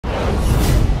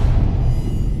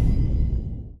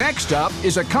Next up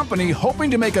is a company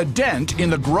hoping to make a dent in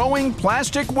the growing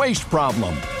plastic waste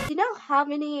problem. Do you know how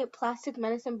many plastic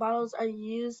medicine bottles are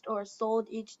used or sold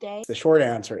each day? The short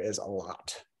answer is a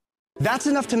lot. That's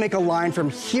enough to make a line from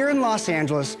here in Los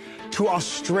Angeles to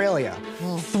Australia,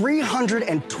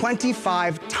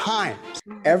 325 times.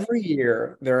 Every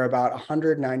year, there are about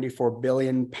 194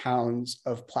 billion pounds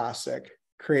of plastic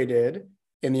created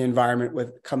in the environment when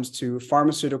it comes to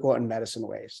pharmaceutical and medicine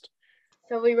waste.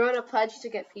 So we wrote a pledge to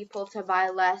get people to buy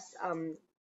less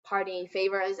party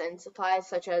favors and supplies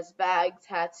such as bags,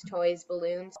 hats, toys,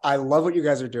 balloons. I love what you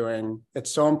guys are doing. It's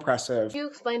so impressive. Can you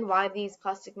explain why these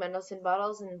plastic medicine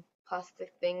bottles and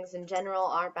plastic things in general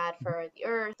are bad for the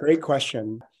earth? Great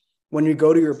question. When you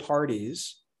go to your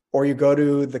parties or you go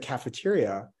to the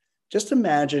cafeteria, just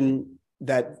imagine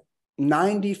that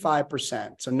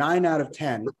 95%, so 9 out of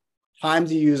 10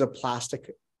 times you use a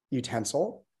plastic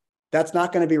utensil, that's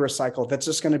not going to be recycled. That's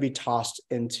just going to be tossed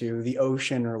into the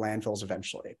ocean or landfills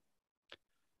eventually.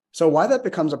 So why that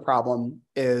becomes a problem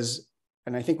is,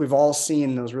 and I think we've all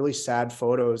seen those really sad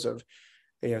photos of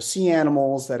sea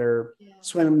animals that are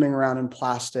swimming around in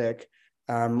plastic,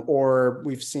 or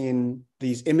we've seen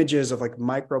these images of like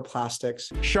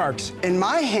microplastics. Sharks, in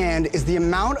my hand is the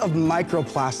amount of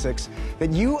microplastics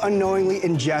that you unknowingly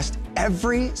ingest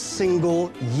every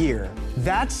single year.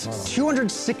 That's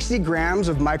 260 grams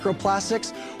of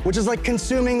microplastics, which is like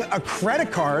consuming a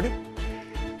credit card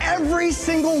every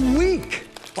single week.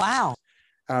 Wow.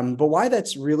 But why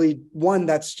that's really,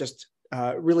 that's just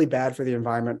really bad for the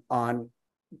environment on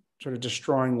sort of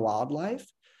destroying wildlife.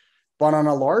 But on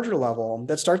a larger level,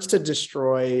 that starts to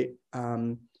destroy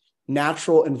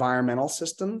natural environmental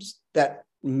systems that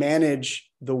manage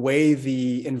the way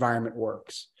the environment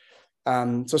works.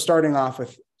 So starting off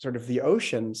with sort of the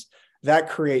oceans, that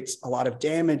creates a lot of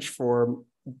damage for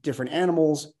different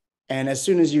animals. And as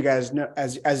soon as you guys know,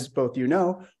 as both you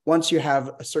know, once you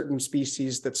have a certain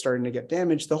species that's starting to get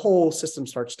damaged, the whole system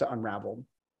starts to unravel.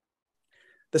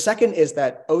 The second is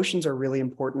that oceans are really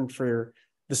important for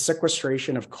the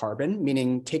sequestration of carbon,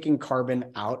 meaning taking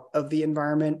carbon out of the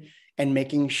environment and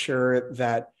making sure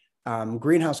that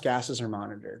greenhouse gases are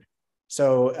monitored.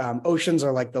 So oceans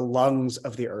are like the lungs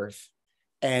of the earth,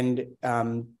 and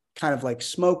kind of like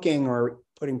smoking or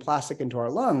putting plastic into our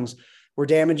lungs, we're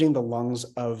damaging the lungs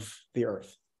of the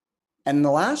earth. And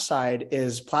the last side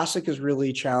is plastic is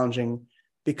really challenging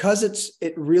because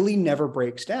it really never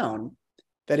breaks down.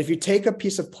 That if you take a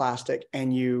piece of plastic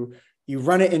and you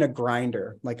run it in a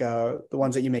grinder, like the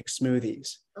ones that you make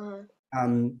smoothies,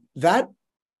 that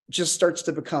just starts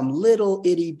to become little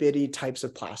itty bitty types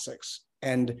of plastics.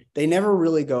 And they never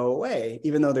really go away,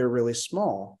 even though they're really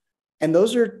small. And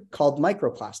those are called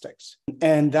microplastics.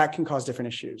 And that can cause different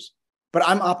issues. But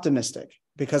I'm optimistic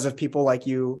because of people like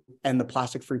you and the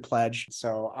Plastic Free Pledge.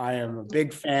 So I am a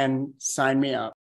big fan. Sign me up.